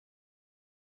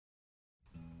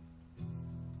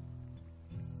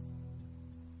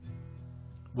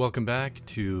Welcome back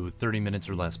to 30 Minutes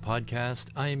or Less podcast.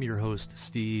 I am your host,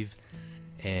 Steve,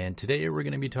 and today we're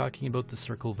going to be talking about the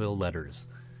Circleville letters.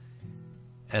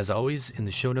 As always, in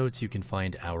the show notes you can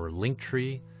find our link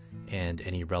tree and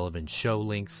any relevant show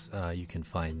links you can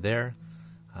find there.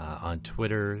 On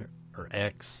Twitter or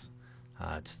X,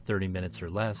 it's 30 Minutes or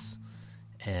Less.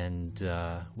 And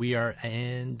we are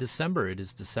in December. It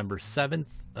is December 7th.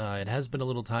 It has been a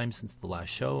little time since the last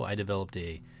show. I developed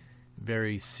a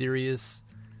very serious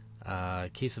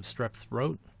case of strep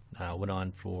throat. Went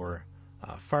on for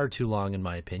far too long in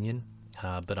my opinion,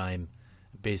 but I'm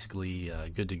basically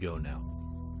good to go now.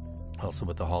 Also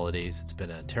with the holidays, it's been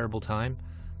a terrible time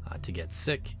to get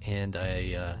sick, and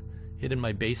I hid in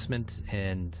my basement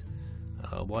and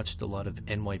watched a lot of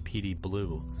NYPD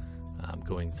Blue,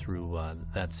 going through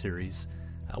that series.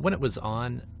 When it was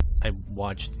on, I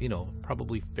watched,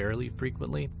 probably fairly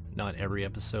frequently, not every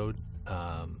episode,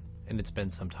 and it's been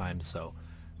some time, so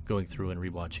going through and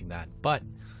rewatching that. But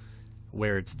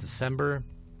where it's December,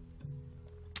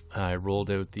 I rolled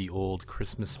out the old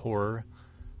Christmas horror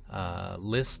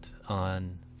list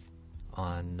on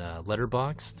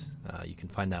Letterboxd. You can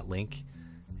find that link,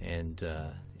 and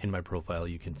in my profile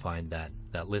you can find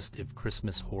that list if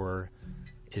Christmas horror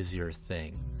is your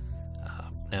thing.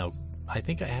 Now, I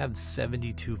think I have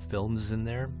 72 films in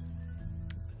there.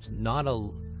 There's not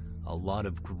a lot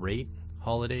of great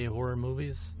holiday horror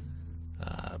movies,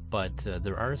 but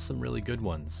there are some really good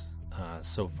ones.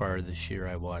 So far this year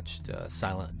I watched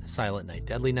Silent Night,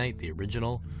 Deadly Night, the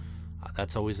original.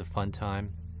 That's always a fun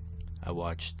time. I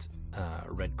watched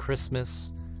Red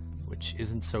Christmas, which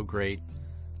isn't so great.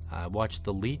 I watched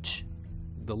The Leech.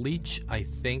 The Leech, I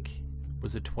think,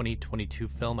 was a 2022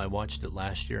 film. I watched it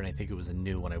last year, and I think it was a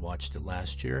new when I watched it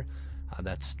last year.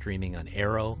 That's streaming on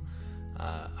Arrow.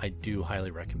 I do highly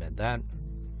recommend that.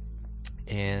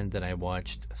 And then I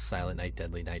watched Silent Night,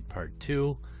 Deadly Night Part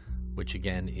 2, which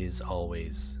again is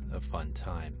always a fun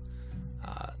time.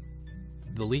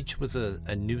 The Leech was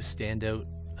a new standout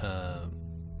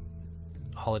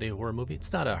holiday horror movie.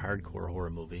 It's not a hardcore horror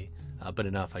movie, but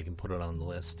enough I can put it on the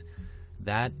list.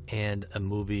 That and a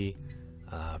movie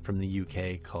from the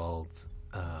UK called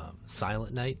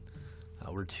Silent Night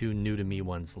were two new to me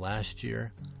ones last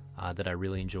year that I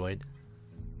really enjoyed.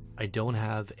 I don't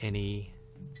have any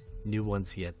new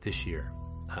ones yet this year,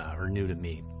 or new to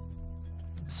me.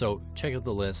 So check out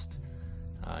the list.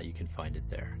 You can find it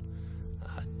there.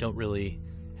 Don't really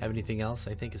have anything else,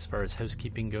 I think, as far as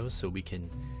housekeeping goes, so we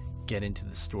can get into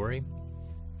the story.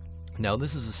 Now,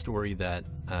 this is a story that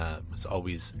was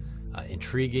always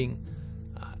intriguing,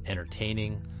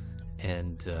 entertaining,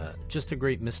 and just a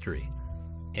great mystery.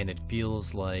 And it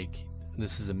feels like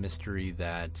this is a mystery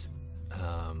that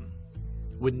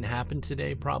wouldn't happen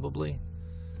today, probably.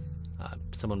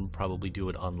 Someone would probably do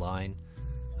it online.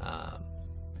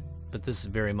 But this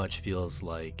very much feels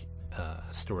like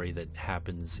a story that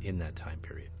happens in that time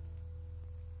period.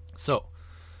 So,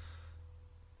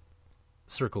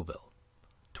 Circleville.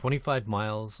 25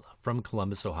 miles from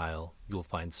Columbus, Ohio, you'll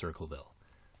find Circleville.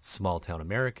 Small town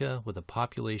America with a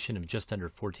population of just under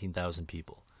 14,000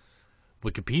 people.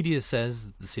 Wikipedia says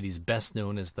that the city's best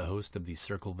known as the host of the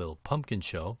Circleville Pumpkin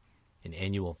Show, an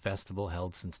annual festival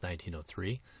held since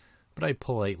 1903, but I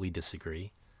politely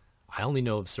disagree. I only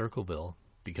know of Circleville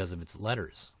because of its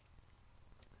letters.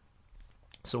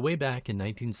 So way back in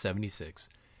 1976,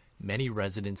 many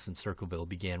residents in Circleville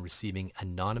began receiving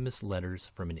anonymous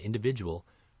letters from an individual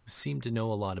who seemed to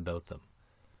know a lot about them.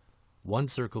 One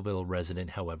Circleville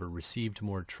resident, however, received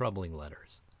more troubling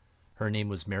letters. Her name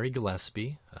was Mary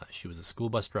Gillespie. She was a school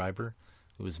bus driver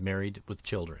who was married with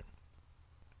children.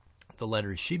 The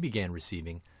letters she began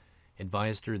receiving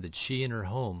advised her that she and her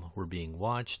home were being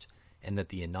watched, and that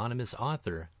the anonymous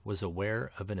author was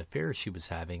aware of an affair she was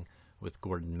having with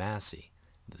Gordon Massey,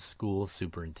 the school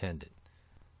superintendent.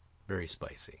 Very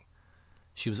spicy.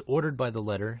 She was ordered by the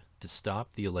letter to stop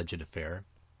the alleged affair,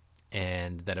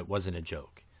 and that it wasn't a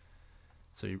joke.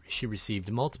 So she received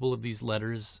multiple of these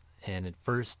letters, and at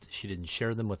first she didn't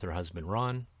share them with her husband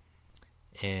Ron,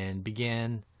 and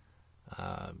began,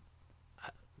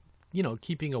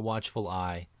 keeping a watchful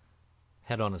eye,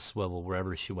 head on a swivel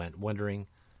wherever she went, wondering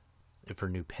if her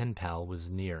new pen pal was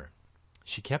near.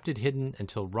 She kept it hidden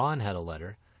until Ron had a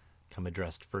letter come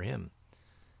addressed for him.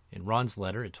 In Ron's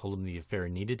letter, it told him the affair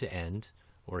needed to end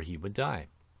or he would die.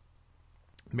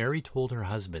 Mary told her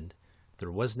husband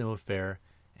there was no affair,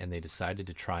 and they decided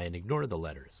to try and ignore the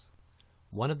letters.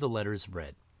 One of the letters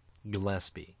read,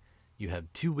 "Gillespie, you have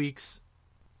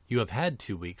had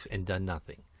 2 weeks and done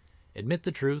nothing. Admit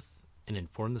the truth and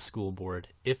inform the school board.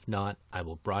 If not, I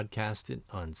will broadcast it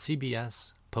on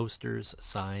CBS, posters,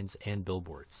 signs, and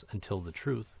billboards until the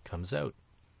truth comes out.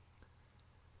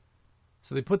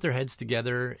 So they put their heads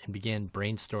together and began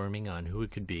brainstorming on who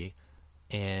it could be,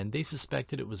 and they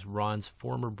suspected it was Ron's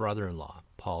former brother-in-law,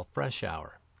 Paul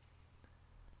Freshour.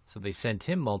 So they sent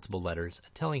him multiple letters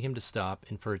telling him to stop,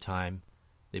 and for a time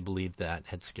they believed that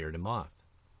had scared him off.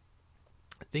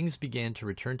 Things began to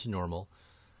return to normal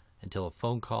until a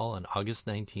phone call on August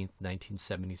 19th,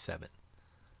 1977.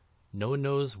 No one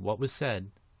knows what was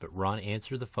said, but Ron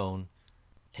answered the phone,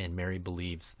 and Mary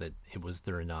believes that it was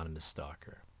their anonymous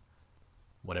stalker.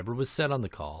 Whatever was said on the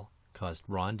call caused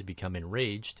Ron to become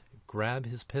enraged, grab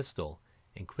his pistol,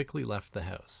 and quickly left the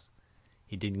house.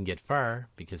 He didn't get far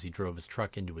because he drove his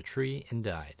truck into a tree and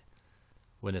died.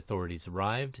 When authorities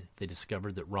arrived, they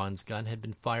discovered that Ron's gun had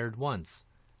been fired once,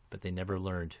 but they never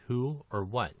learned who or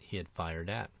what he had fired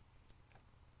at.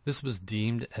 This was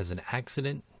deemed as an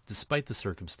accident despite the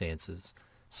circumstances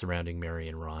surrounding Mary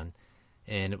and Ron,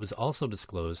 and it was also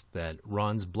disclosed that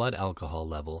Ron's blood alcohol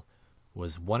level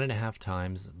was 1.5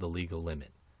 times the legal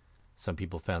limit. Some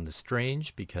people found this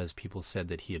strange because people said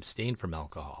that he abstained from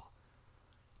alcohol.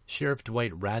 Sheriff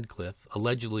Dwight Radcliffe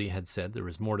allegedly had said there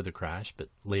was more to the crash, but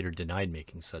later denied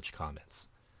making such comments.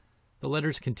 The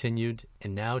letters continued,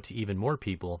 and now to even more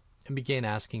people, and began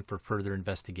asking for further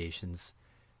investigations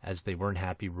as they weren't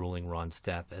happy ruling Ron's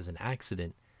death as an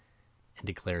accident and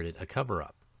declared it a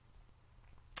cover-up.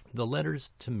 The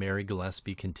letters to Mary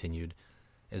Gillespie continued,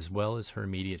 as well as her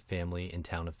immediate family and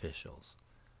town officials.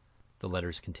 The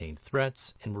letters contained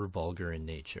threats and were vulgar in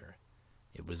nature.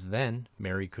 It was then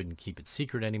Mary couldn't keep it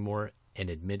secret anymore and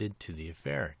admitted to the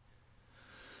affair.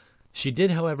 She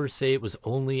did, however, say it was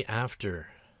only after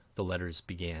the letters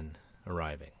began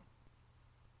arriving.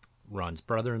 Ron's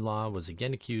brother-in-law was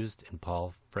again accused, and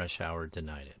Paul Freshour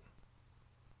denied it.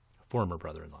 Former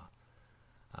brother-in-law.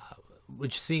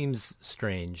 Which seems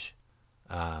strange,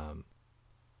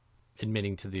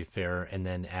 admitting to the affair and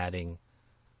then adding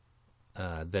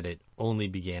that it only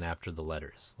began after the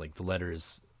letters. Like the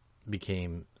letters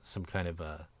became some kind of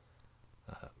a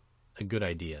good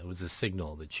idea. It was a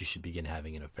signal that she should begin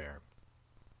having an affair.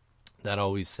 That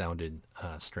always sounded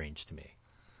strange to me.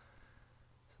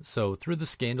 So through the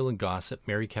scandal and gossip,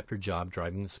 Mary kept her job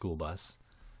driving the school bus.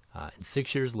 And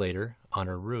 6 years later, on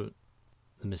her route,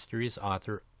 the mysterious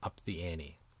author upped the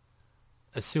ante,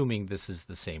 assuming this is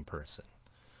the same person.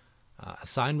 A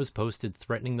sign was posted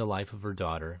threatening the life of her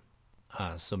daughter,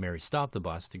 so Mary stopped the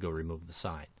bus to go remove the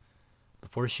sign.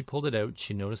 Before she pulled it out,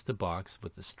 she noticed a box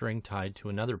with a string tied to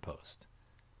another post.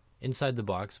 Inside the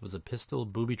box was a pistol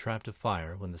booby-trapped to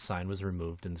fire when the sign was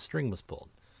removed and the string was pulled.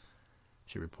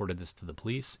 She reported this to the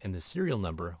police, and the serial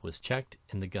number was checked,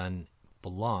 and the gun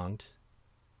belonged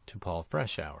to Paul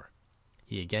Freshour.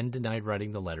 He again denied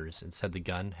writing the letters and said the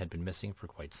gun had been missing for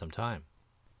quite some time.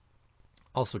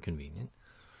 Also convenient.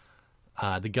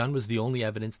 The gun was the only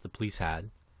evidence the police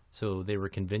had, so they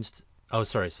convinced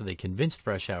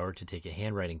Freshour to take a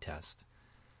handwriting test.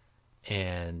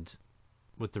 And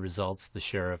with the results, the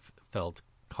sheriff felt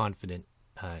confident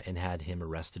and had him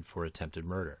arrested for attempted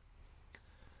murder.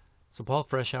 So Paul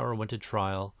Freshour went to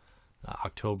trial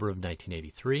October of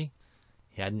 1983.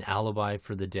 He had an alibi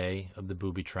for the day of the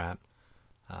booby trap.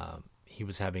 He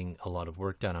was having a lot of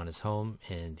work done on his home,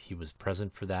 and he was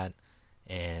present for that,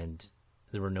 and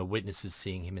there were no witnesses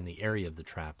seeing him in the area of the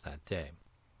trap that day.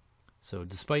 So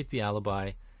despite the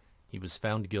alibi, he was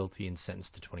found guilty and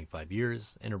sentenced to 25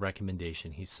 years, and a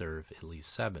recommendation he serve at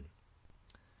least 7.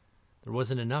 There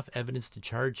wasn't enough evidence to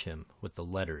charge him with the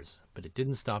letters, but it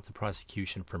didn't stop the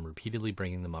prosecution from repeatedly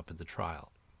bringing them up at the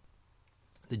trial.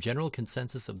 The general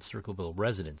consensus of the Circleville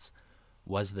residents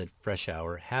was that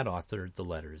Freshour had authored the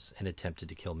letters and attempted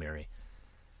to kill Mary,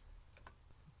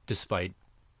 despite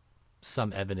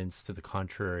some evidence to the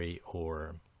contrary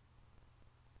or,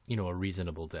 a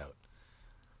reasonable doubt.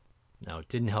 Now, it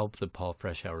didn't help that Paul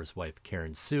Freshour's wife,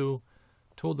 Karen Sue,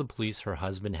 told the police her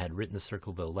husband had written the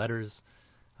Circleville letters.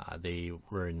 They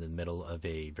were in the middle of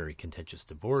a very contentious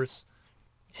divorce,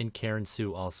 and Karen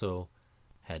Sue also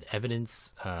had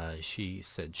evidence. She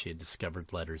said she had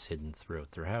discovered letters hidden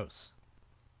throughout their house.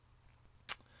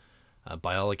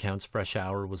 By all accounts,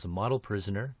 Freshour was a model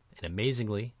prisoner, and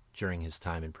amazingly, during his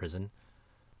time in prison,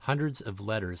 hundreds of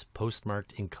letters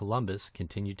postmarked in Columbus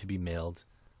continued to be mailed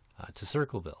to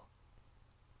Circleville.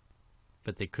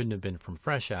 But they couldn't have been from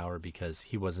Freshour because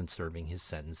he wasn't serving his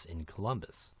sentence in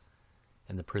Columbus.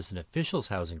 And the prison officials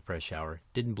housing Freshour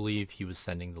didn't believe he was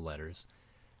sending the letters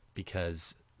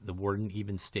because the warden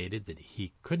even stated that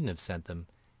he couldn't have sent them.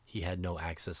 He had no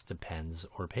access to pens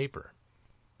or paper.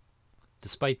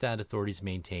 Despite that, authorities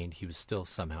maintained he was still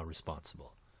somehow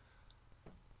responsible.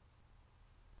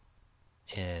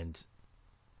 And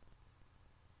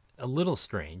a little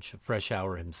strange, Fresh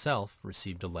Hour himself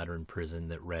received a letter in prison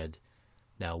that read,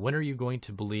 "Now, when are you going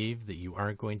to believe that you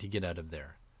aren't going to get out of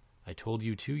there? I told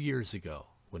you 2 years ago,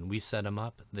 when we set them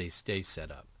up, they stay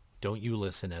set up. Don't you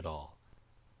listen at all."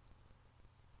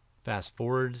 Fast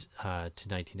forward to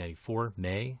 1994,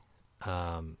 May.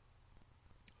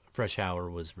 Fresh Hour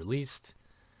was released,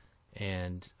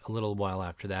 and a little while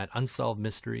after that, Unsolved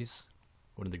Mysteries,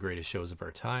 one of the greatest shows of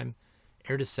our time,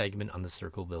 aired a segment on the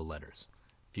Circleville letters.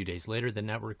 A few days later, the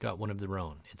network got one of their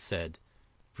own. It said,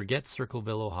 "Forget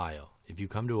Circleville, Ohio. If you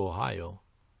come to Ohio,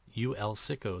 you L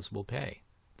sickos will pay."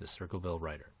 The Circleville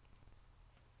writer.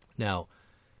 Now,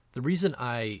 the reason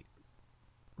I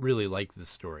really like this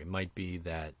story might be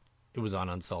that it was on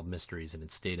Unsolved Mysteries and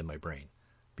it stayed in my brain.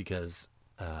 Because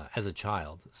as a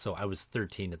child, so I was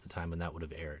 13 at the time when that would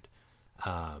have aired,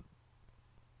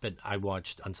 but I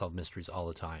watched Unsolved Mysteries all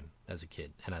the time as a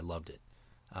kid, and I loved it.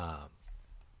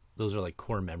 Those are like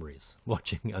core memories,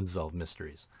 watching Unsolved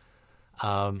Mysteries.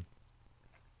 So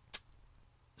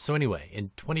anyway, in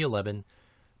 2011,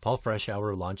 Paul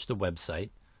Freshour launched a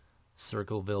website,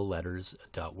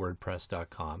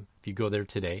 circlevilleletters.wordpress.com. If you go there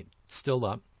today, it's still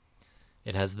up.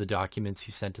 It has the documents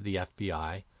he sent to the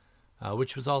FBI,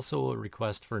 which was also a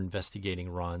request for investigating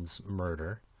Ron's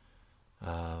murder.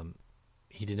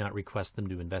 He did not request them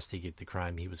to investigate the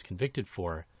crime he was convicted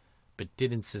for, but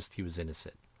did insist he was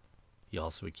innocent. He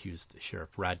also accused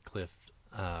Sheriff Radcliffe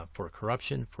for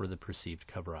corruption for the perceived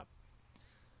cover-up.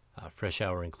 Fresh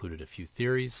Hour included a few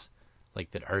theories, like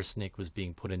that arsenic was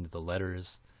being put into the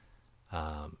letters,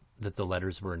 that the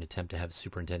letters were an attempt to have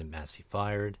Superintendent Massey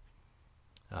fired,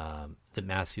 that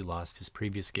Massey lost his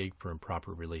previous gig for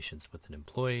improper relations with an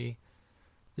employee,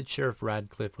 that Sheriff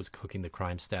Radcliffe was cooking the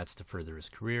crime stats to further his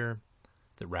career,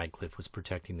 that Radcliffe was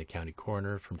protecting the county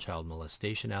coroner from child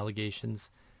molestation allegations,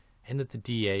 and that the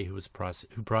DA who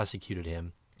prosecuted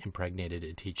him impregnated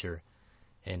a teacher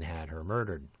and had her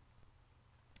murdered.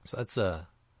 So it's a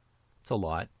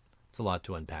lot. It's a lot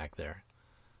to unpack there.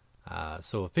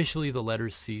 So officially the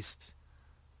letters ceased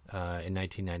in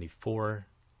 1994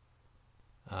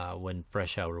 when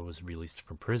Fresh Hour was released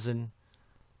from prison.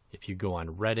 If you go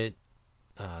on Reddit,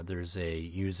 there's a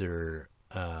user,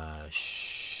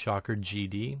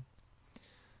 ShockerGD,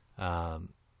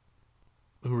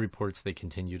 who reports they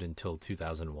continued until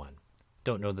 2001.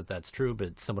 Don't know that that's true,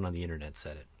 but someone on the internet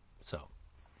said it. So,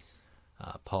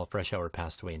 Paul Fresh Hour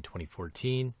passed away in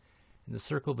 2014, and the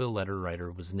Circleville letter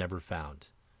writer was never found.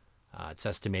 It's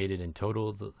estimated in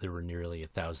total that there were nearly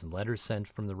 1,000 letters sent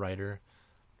from the writer.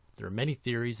 There are many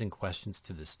theories and questions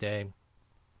to this day.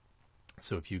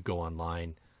 So if you go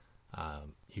online,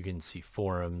 you can see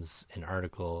forums and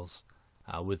articles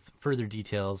with further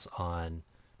details on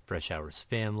Fresh Hour's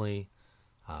family.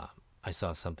 I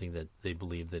saw something that they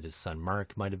believe that his son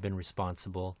Mark might have been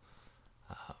responsible.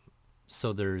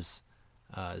 So there's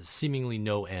seemingly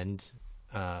no end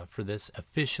for this.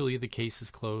 Officially, the case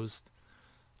is closed,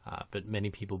 but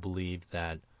many people believe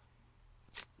that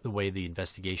the way the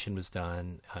investigation was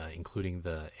done, including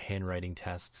the handwriting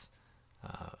tests,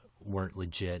 weren't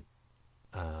legit,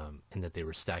 and that they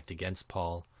were stacked against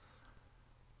Paul.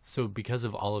 So because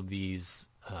of all of these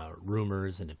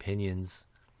rumors and opinions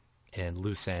and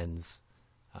loose ends,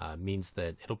 means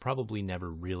that it'll probably never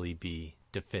really be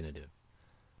definitive.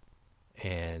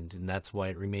 And that's why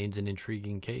it remains an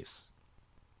intriguing case.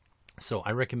 So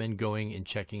I recommend going and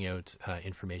checking out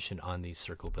information on these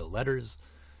Circleville letters,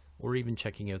 or even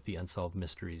checking out the Unsolved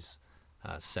Mysteries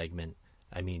segment.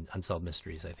 I mean, Unsolved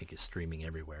Mysteries, I think, is streaming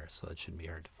everywhere, so that shouldn't be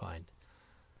hard to find.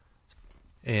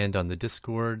 And on the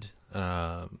Discord,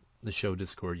 the show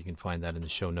Discord, you can find that in the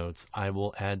show notes. I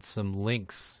will add some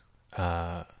links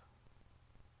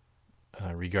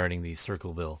regarding the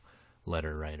Circleville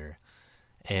letter writer.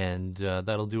 And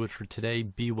that'll do it for today.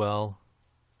 Be well.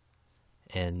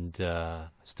 And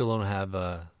still don't have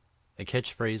a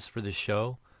catchphrase for the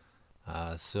show.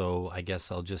 So I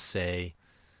guess I'll just say,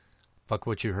 fuck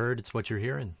what you heard, it's what you're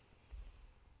hearing.